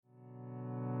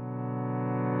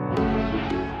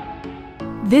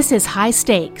This is High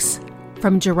Stakes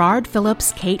from Gerard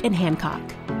Phillips, Cate and Hancock.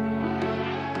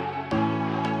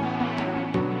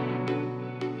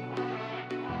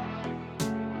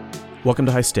 Welcome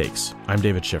to High Stakes. I'm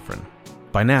David Schifrin.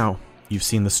 By now, you've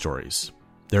seen the stories.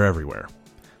 They're everywhere.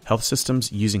 Health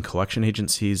systems using collection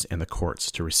agencies and the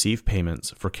courts to receive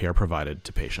payments for care provided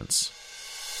to patients.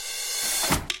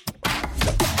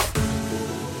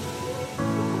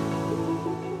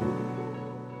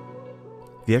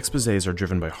 The exposés are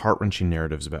driven by heart-wrenching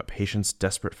narratives about patients'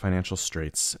 desperate financial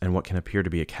straits and what can appear to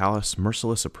be a callous,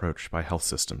 merciless approach by health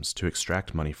systems to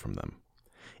extract money from them.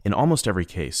 In almost every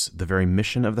case, the very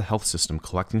mission of the health system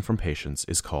collecting from patients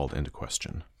is called into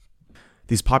question.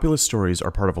 These populist stories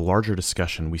are part of a larger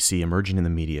discussion we see emerging in the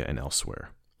media and elsewhere.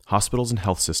 Hospitals and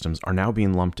health systems are now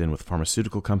being lumped in with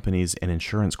pharmaceutical companies and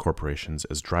insurance corporations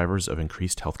as drivers of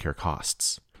increased healthcare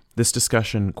costs. This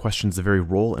discussion questions the very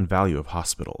role and value of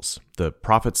hospitals, the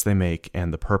profits they make,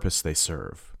 and the purpose they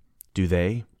serve. Do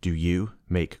you,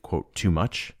 make, quote, too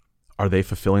much? Are they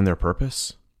fulfilling their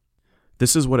purpose?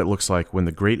 This is what it looks like when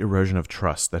the great erosion of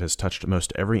trust that has touched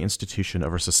most every institution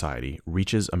of our society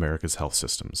reaches America's health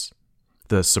systems.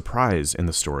 The surprise in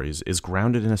the stories is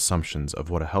grounded in assumptions of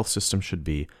what a health system should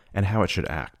be and how it should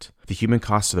act, the human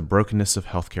cost of the brokenness of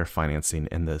healthcare financing,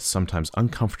 and the sometimes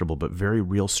uncomfortable but very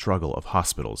real struggle of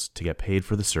hospitals to get paid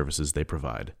for the services they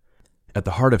provide. At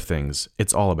the heart of things,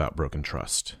 it's all about broken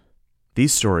trust.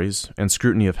 These stories and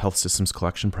scrutiny of health systems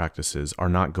collection practices are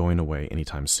not going away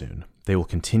anytime soon. They will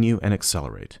continue and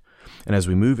accelerate. And as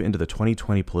we move into the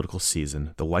 2020 political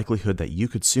season, the likelihood that you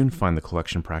could soon find the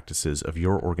collection practices of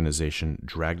your organization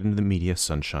dragged into the media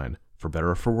sunshine, for better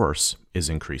or for worse, is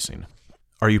increasing.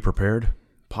 Are you prepared?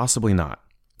 Possibly not.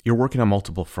 You're working on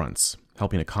multiple fronts,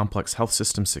 helping a complex health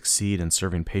system succeed and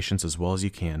serving patients as well as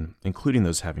you can, including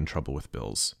those having trouble with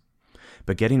bills.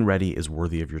 But getting ready is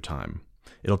worthy of your time.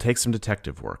 It'll take some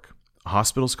detective work. A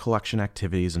hospital's collection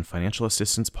activities and financial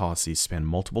assistance policies span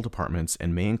multiple departments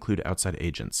and may include outside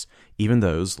agents, even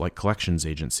those, like collections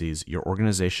agencies, your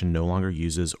organization no longer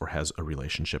uses or has a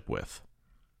relationship with.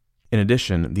 In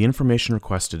addition, the information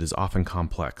requested is often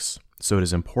complex, so it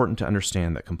is important to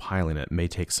understand that compiling it may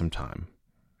take some time.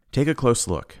 Take a close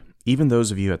look. Even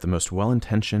those of you at the most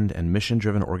well-intentioned and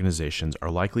mission-driven organizations are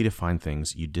likely to find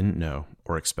things you didn't know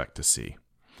or expect to see.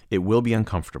 It will be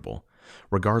uncomfortable.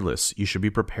 Regardless, you should be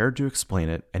prepared to explain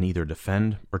it and either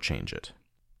defend or change it.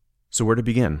 So where to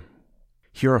begin?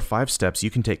 Here are 5 steps you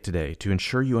can take today to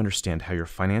ensure you understand how your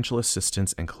financial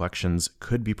assistance and collections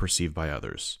could be perceived by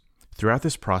others. Throughout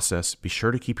this process, be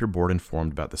sure to keep your board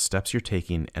informed about the steps you're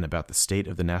taking and about the state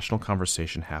of the national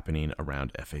conversation happening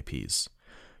around FAPs.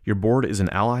 Your board is an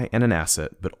ally and an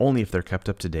asset, but only if they're kept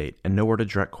up to date and know where to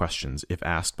direct questions if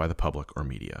asked by the public or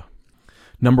media.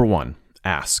 Number 1.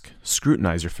 Ask.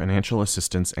 Scrutinize your financial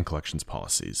assistance and collections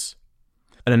policies.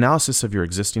 An analysis of your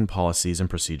existing policies and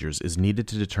procedures is needed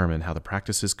to determine how the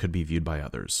practices could be viewed by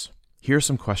others. Here are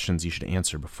some questions you should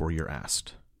answer before you're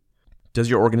asked.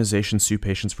 Does your organization sue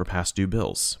patients for past due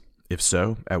bills? If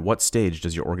so, at what stage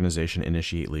does your organization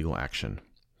initiate legal action?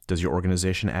 Does your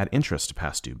organization add interest to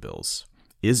past due bills?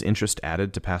 Is interest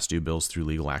added to past due bills through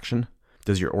legal action?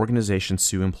 Does your organization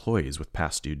sue employees with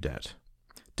past due debt?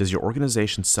 Does your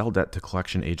organization sell debt to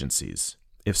collection agencies?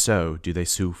 If so, do they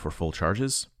sue for full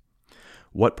charges?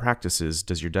 What practices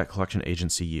does your debt collection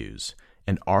agency use?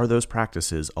 And are those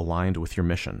practices aligned with your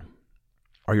mission?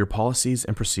 Are your policies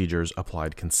and procedures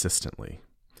applied consistently?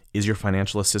 Is your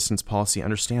financial assistance policy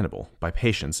understandable by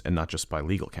patients and not just by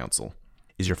legal counsel?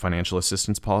 Is your financial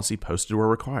assistance policy posted where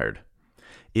required?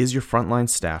 Is your frontline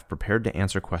staff prepared to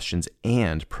answer questions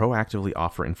and proactively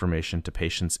offer information to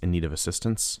patients in need of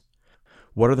assistance?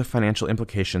 What are the financial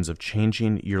implications of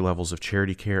changing your levels of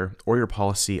charity care or your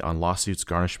policy on lawsuits,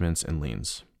 garnishments, and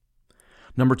liens?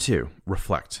 Number 2,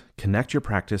 reflect. Connect your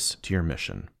practice to your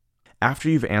mission. After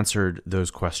you've answered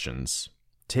those questions,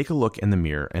 take a look in the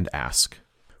mirror and ask,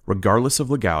 regardless of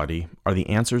legality, are the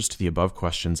answers to the above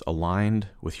questions aligned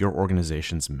with your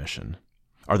organization's mission?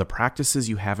 Are the practices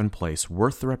you have in place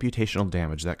worth the reputational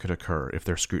damage that could occur if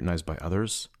they're scrutinized by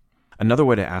others? Another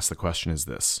way to ask the question is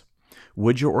this.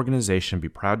 Would your organization be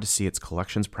proud to see its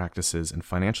collections practices and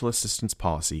financial assistance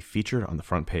policy featured on the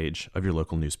front page of your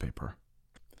local newspaper?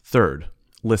 Third,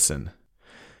 listen.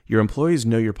 Your employees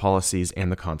know your policies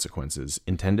and the consequences,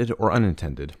 intended or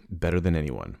unintended, better than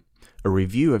anyone. A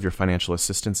review of your financial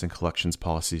assistance and collections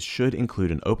policies should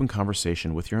include an open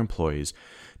conversation with your employees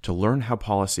to learn how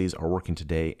policies are working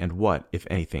today and what, if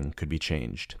anything, could be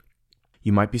changed.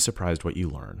 You might be surprised what you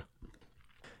learn.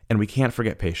 And we can't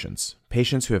forget patients.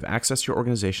 Patients who have access to your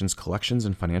organization's collections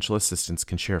and financial assistance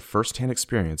can share firsthand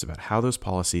experience about how those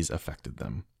policies affected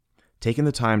them. Taking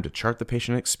the time to chart the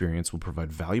patient experience will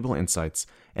provide valuable insights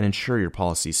and ensure your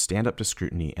policies stand up to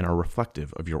scrutiny and are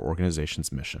reflective of your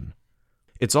organization's mission.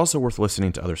 It's also worth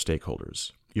listening to other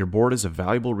stakeholders. Your board is a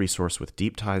valuable resource with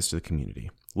deep ties to the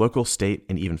community. Local, state,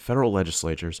 and even federal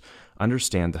legislatures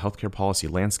understand the healthcare policy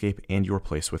landscape and your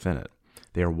place within it.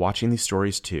 They are watching these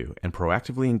stories too, and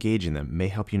proactively engaging them may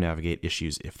help you navigate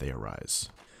issues if they arise.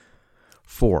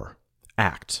 4.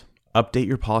 Act. Update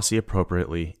your policy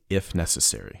appropriately if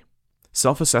necessary.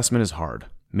 Self-assessment is hard.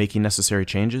 Making necessary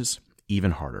changes,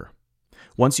 even harder.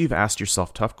 Once you've asked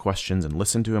yourself tough questions and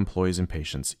listened to employees and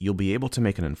patients, you'll be able to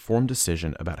make an informed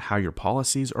decision about how your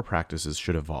policies or practices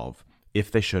should evolve, if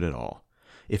they should at all.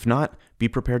 If not, be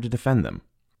prepared to defend them.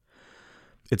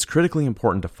 It's critically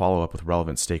important to follow up with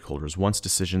relevant stakeholders once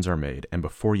decisions are made and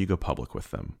before you go public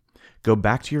with them. Go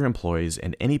back to your employees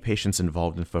and any patients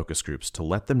involved in focus groups to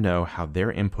let them know how their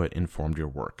input informed your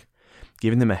work.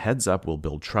 Giving them a heads up will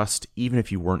build trust even if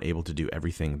you weren't able to do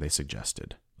everything they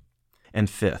suggested. And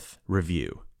 5th,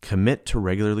 review. Commit to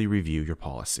regularly review your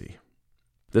policy.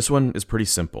 This one is pretty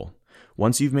simple.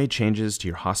 Once you've made changes to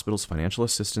your hospital's financial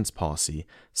assistance policy,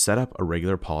 set up a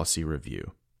regular policy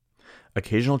review.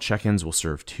 Occasional check-ins will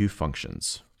serve 2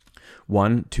 functions.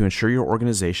 1, to ensure your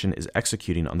organization is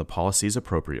executing on the policies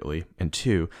appropriately, and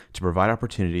 2, to provide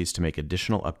opportunities to make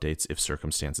additional updates if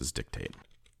circumstances dictate.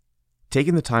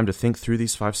 Taking the time to think through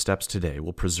these 5 steps today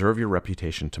will preserve your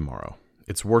reputation tomorrow.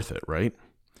 It's worth it, right?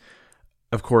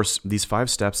 Of course, these 5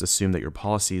 steps assume that your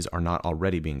policies are not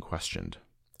already being questioned.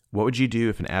 What would you do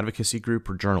if an advocacy group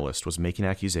or journalist was making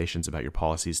accusations about your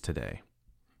policies today?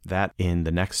 That in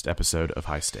the next episode of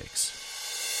High Stakes.